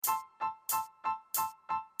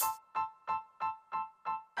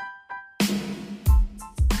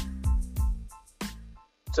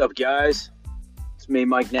What's up, guys? It's me,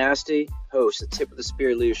 Mike Nasty, host of the Tip of the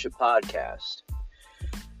Spear Leadership Podcast.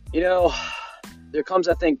 You know, there comes,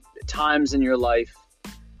 I think, times in your life,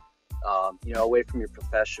 away from your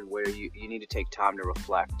profession where you need to take time to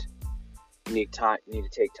reflect. You need to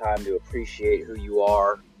take time to appreciate who you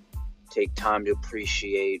are, take time to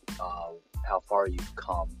appreciate how far you've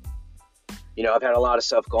come. You know, I've had a lot of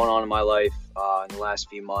stuff going on in my life in the last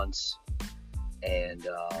few months, and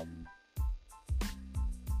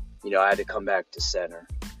I had to come back to center.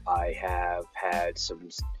 I have had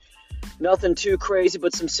nothing too crazy,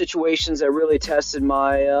 but some situations that really tested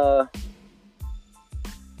my,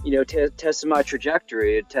 tested my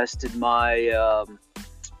trajectory. It tested my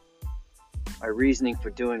reasoning for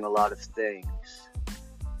doing a lot of things.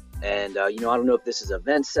 And, I don't know if this is a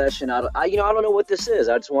vent session. I don't know what this is.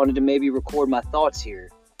 I just wanted to maybe record my thoughts here.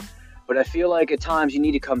 But I feel like at times you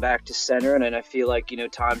need to come back to center, and I feel like,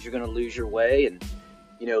 times you're going to lose your way, and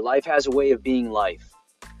life has a way of being life.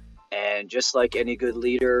 And just like any good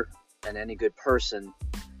leader and any good person,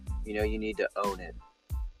 you need to own it.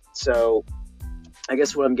 So I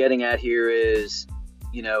guess what I'm getting at here is,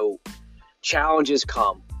 challenges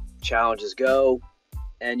come, challenges go,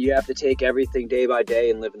 and you have to take everything day by day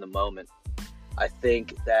and live in the moment. I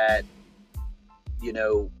think that,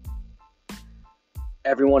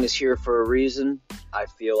 everyone is here for a reason. I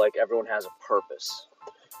feel like everyone has a purpose.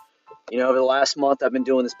 Over the last month, I've been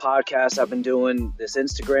doing this podcast, I've been doing this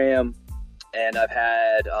Instagram, and I've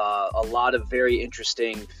had a lot of very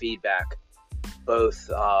interesting feedback, both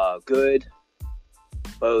good,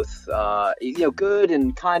 good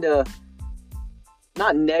and kind of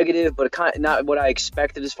not negative, but kind of not what I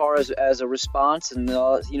expected as far as a response, and a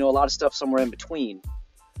lot of stuff somewhere in between.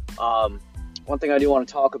 One thing I do want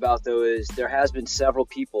to talk about, though, is there has been several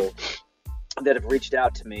people that have reached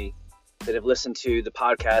out to me that have listened to the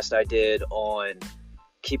podcast I did on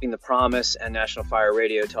Keeping the Promise and National Fire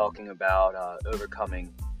Radio, talking about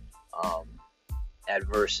overcoming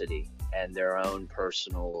adversity and their own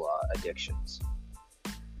personal addictions.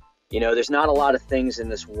 There's not a lot of things in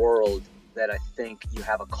this world that I think you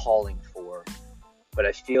have a calling for, but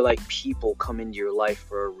I feel like people come into your life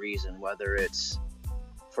for a reason, whether it's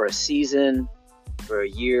for a season, for a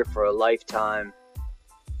year, for a lifetime.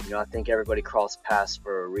 I think everybody crosses paths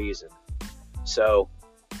for a reason. So,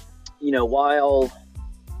 while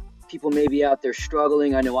people may be out there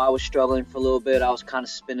struggling, I know I was struggling for a little bit. I was kind of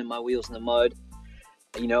spinning my wheels in the mud.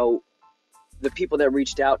 The people that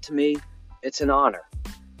reached out to me, it's an honor.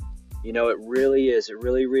 It really is. It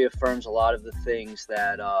really reaffirms a lot of the things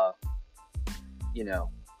that, I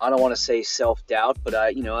don't want to say self-doubt, but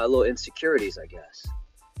a little insecurities, I guess.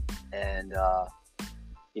 And,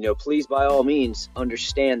 please, by all means,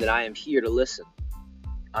 understand that I am here to listen.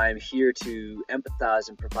 I am here to empathize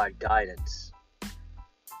and provide guidance.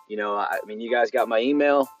 You guys got my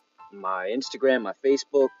email, my Instagram, my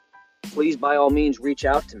Facebook. Please, by all means, reach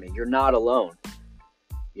out to me. You're not alone.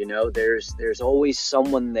 There's always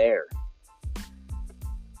someone there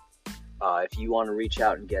if you want to reach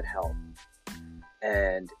out and get help.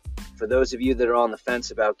 And for those of you that are on the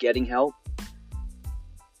fence about getting help,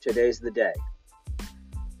 today's the day.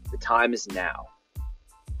 The time is now.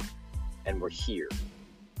 And we're here.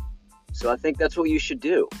 So I think that's what you should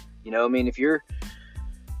do. If you're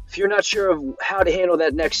not sure of how to handle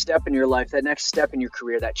that next step in your life, that next step in your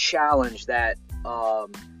career, that challenge, that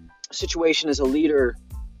situation as a leader,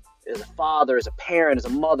 as a father, as a parent, as a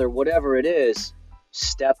mother, whatever it is,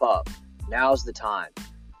 step up. Now's the time.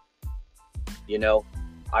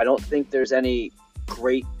 I don't think there's any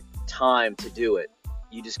great time to do it.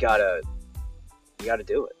 You just gotta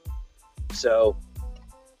do it. So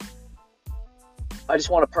I just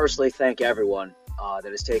want to personally thank everyone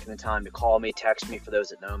that has taken the time to call me, text me, for those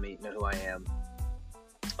that know me, know who I am.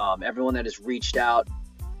 Everyone that has reached out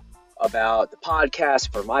about the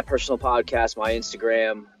podcast, for my personal podcast, my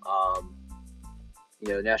Instagram,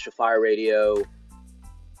 National Fire Radio,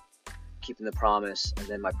 Keeping the Promise, and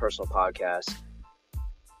then my personal podcast.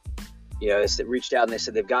 They reached out and they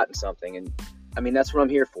said they've gotten something, and that's what I'm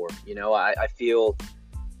here for. I feel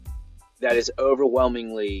that is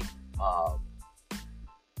overwhelmingly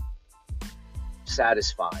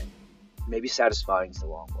satisfying. Maybe satisfying is the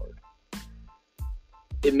wrong word.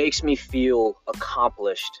 It makes me feel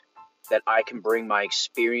accomplished that I can bring my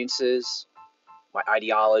experiences, my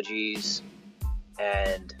ideologies,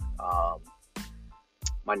 and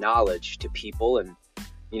my knowledge to people, and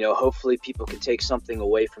hopefully people can take something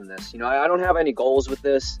away from this. I don't have any goals with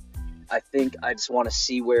this. I think I just want to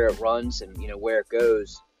see where it runs and where it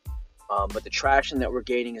goes. But the traction that we're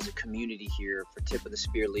gaining as a community here for Tip of the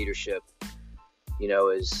Spear leadership,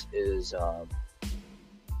 is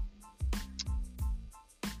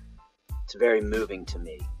very moving to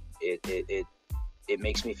me. It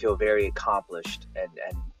makes me feel very accomplished, and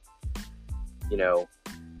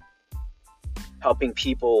helping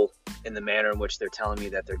people in the manner in which they're telling me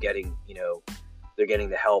that they're getting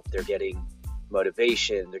the help, they're getting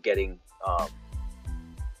motivation, they're getting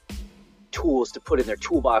tools to put in their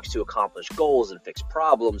toolbox to accomplish goals and fix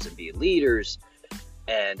problems and be leaders,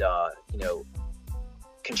 and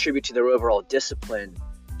contribute to their overall discipline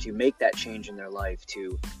to make that change in their life,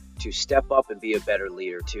 to step up and be a better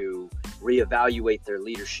leader, to reevaluate their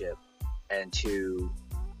leadership, and to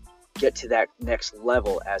get to that next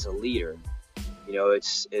level as a leader.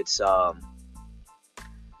 It's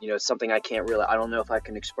something I don't know if I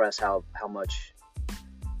can express how much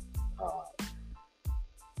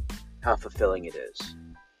how fulfilling it is,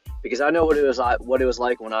 because I know what it was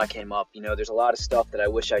like when I came up. There's a lot of stuff that I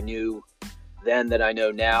wish I knew then that I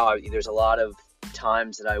know now. There's a lot of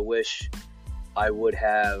times that I wish I would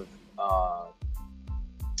have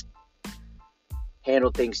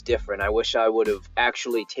handled things different. I wish I would have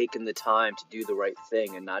actually taken the time to do the right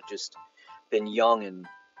thing and not just been young and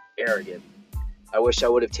arrogant. I wish I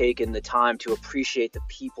would have taken the time to appreciate the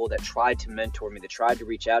people that tried to mentor me, that tried to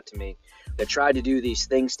reach out to me, that tried to do these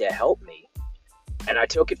things to help me. And I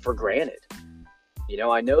took it for granted.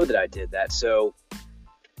 I know that I did that. So,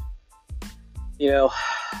 I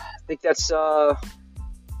think that's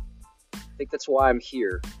why I'm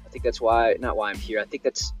here. I think that's not why I'm here. I think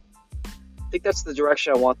that's the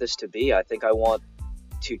direction I want this to be. I think I want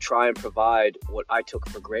to try and provide what I took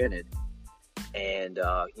for granted. And,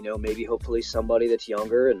 maybe hopefully somebody that's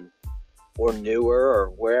younger or newer or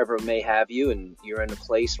wherever it may have you, and you're in a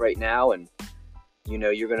place right now and,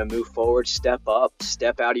 you're going to move forward, step up,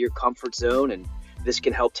 step out of your comfort zone, and this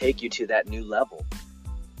can help take you to that new level.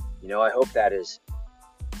 I hope that is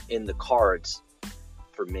in the cards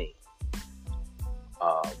for me.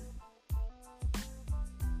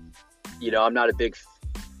 I'm not a big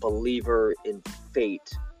believer in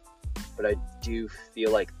fate, but I do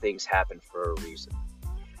feel like things happen for a reason.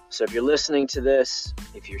 So if you're listening to this,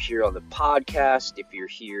 if you're here on the podcast, if you're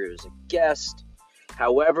here as a guest,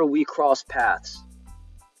 however we cross paths,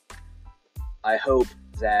 I hope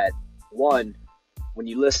that, one, when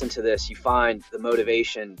you listen to this, you find the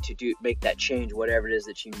motivation to make that change, whatever it is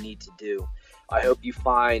that you need to do. I hope you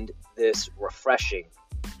find this refreshing.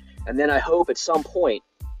 And then I hope at some point,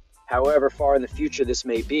 however far in the future this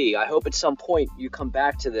may be, I hope at some point you come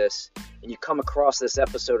back to this and you come across this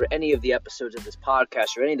episode or any of the episodes of this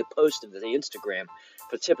podcast or any of the posts of the Instagram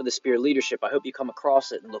for Tip of the Spear Leadership. I hope you come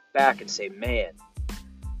across it and look back and say, man,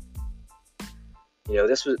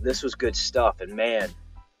 this was good stuff, and man,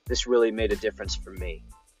 this really made a difference for me.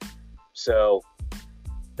 So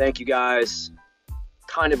thank you guys.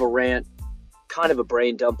 Kind of a rant, kind of a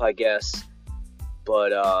brain dump, I guess.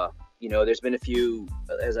 But, there's been a few,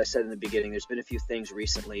 as I said in the beginning, there's been a few things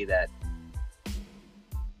recently that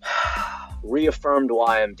reaffirmed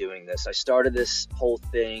why I'm doing this. I started this whole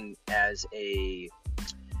thing as a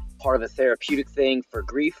part of a therapeutic thing for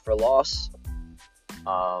grief, for loss.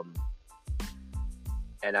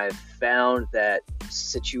 And I've found that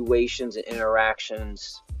situations and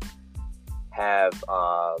interactions have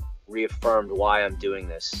reaffirmed why I'm doing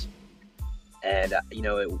this. And,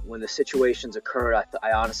 when the situations occurred,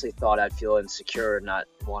 I honestly thought I'd feel insecure and not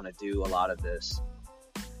want to do a lot of this.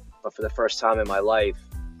 But for the first time in my life,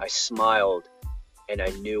 I smiled and I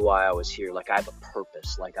knew why I was here. Like I have a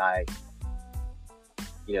purpose. Like I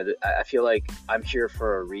feel like I'm here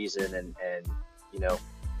for a reason, and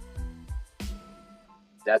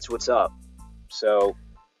that's what's up. So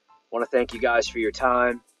I want to thank you guys for your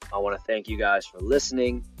time. I want to thank you guys for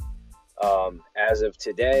listening. As of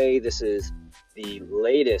today, this is the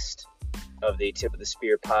latest of the Tip of the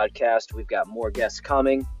Spear podcast. We've got more guests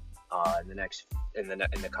coming in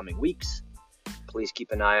the coming weeks. Please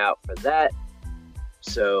keep an eye out for that.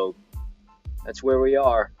 So that's where we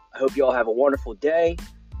are. I hope you all have a wonderful day.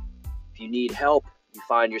 If you need help, you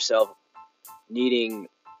find yourself needing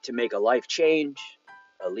to make a life change,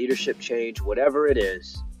 a leadership change, whatever it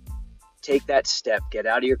is, take that step, get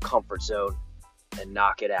out of your comfort zone, and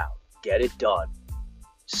knock it out. Get it done.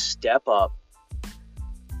 Step up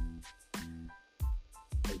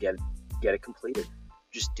and get it completed.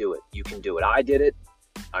 Just do it. You can do it. I did it.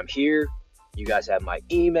 I'm here. You guys have my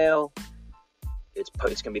email. It's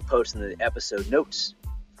going to be posted in the episode notes.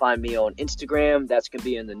 Find me on Instagram. That's going to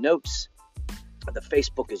be in the notes. The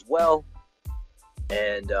Facebook as well.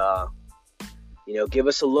 And, give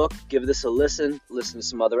us a look. Give this a listen. Listen to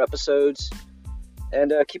some other episodes.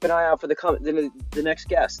 And keep an eye out for the next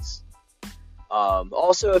guests.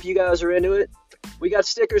 Also, if you guys are into it, we got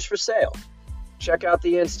stickers for sale. Check out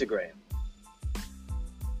the Instagram.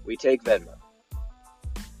 we take Venmo.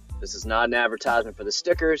 This is not an advertisement for the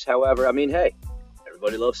stickers. However, I mean, hey,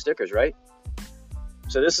 everybody loves stickers, right?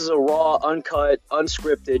 So this is a raw, uncut,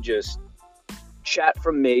 unscripted, just chat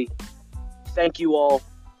from me. Thank you all.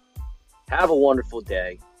 Have a wonderful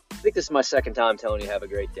day. I think this is my second time telling you have a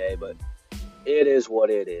great day, but it is what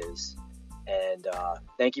it is. And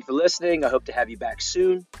thank you for listening. I hope to have you back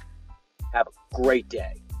soon. Have a great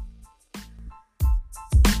day.